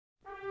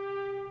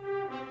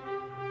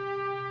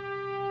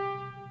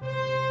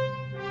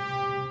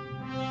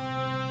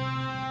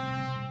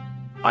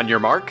On your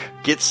mark,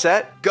 get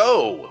set,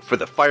 go for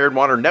the Fire and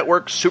Water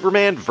Network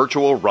Superman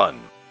Virtual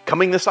Run.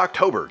 Coming this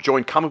October,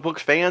 join comic book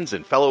fans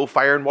and fellow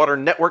Fire and Water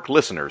Network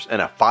listeners in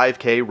a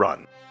 5K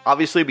run.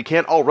 Obviously, we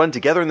can't all run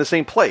together in the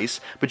same place,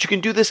 but you can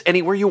do this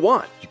anywhere you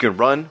want. You can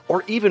run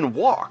or even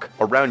walk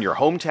around your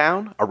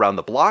hometown, around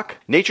the block,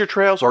 nature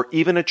trails, or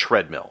even a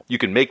treadmill. You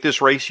can make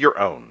this race your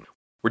own.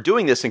 We're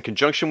doing this in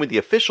conjunction with the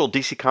official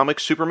DC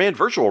Comics Superman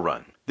Virtual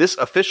Run. This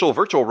official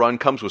virtual run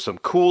comes with some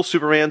cool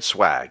Superman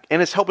swag,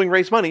 and is helping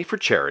raise money for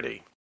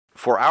charity.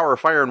 For our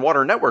Fire and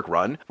Water Network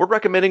run, we're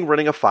recommending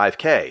running a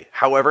 5K.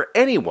 However,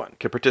 anyone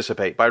can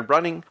participate by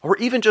running or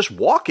even just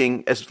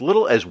walking as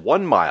little as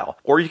 1 mile,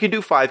 or you can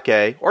do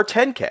 5K or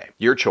 10K,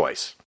 your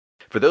choice.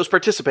 For those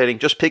participating,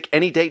 just pick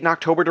any date in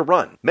October to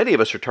run. Many of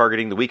us are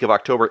targeting the week of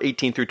October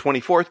 18th through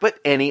 24th, but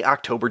any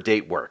October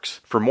date works.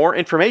 For more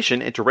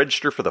information and to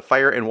register for the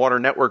Fire and Water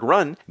Network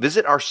run,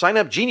 visit our Sign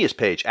Up Genius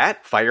page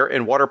at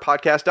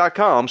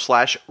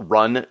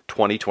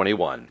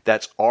fireandwaterpodcast.com/run2021.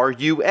 That's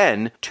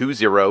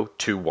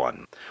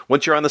RUN2021.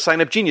 Once you're on the Sign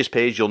Up Genius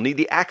page, you'll need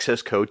the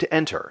access code to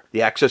enter.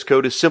 The access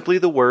code is simply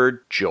the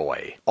word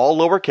JOY. All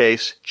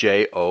lowercase,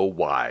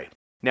 JOY.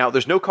 Now,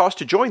 there's no cost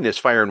to join this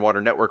Fire and Water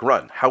Network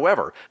run.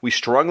 However, we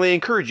strongly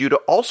encourage you to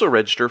also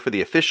register for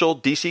the official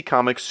DC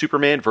Comics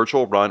Superman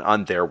Virtual Run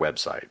on their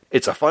website.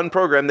 It's a fun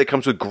program that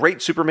comes with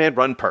great Superman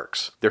Run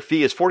perks. Their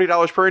fee is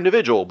 $40 per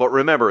individual, but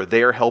remember,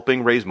 they are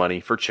helping raise money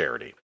for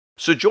charity.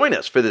 So join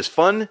us for this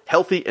fun,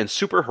 healthy, and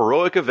super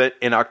heroic event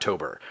in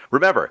October.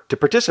 Remember, to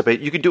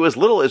participate, you can do as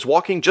little as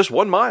walking just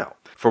 1 mile.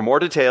 For more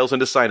details and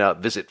to sign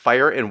up, visit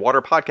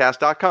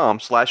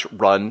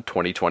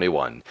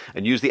fireandwaterpodcast.com/run2021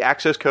 and use the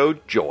access code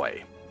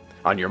JOY.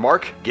 On your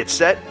mark, get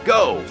set,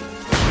 go!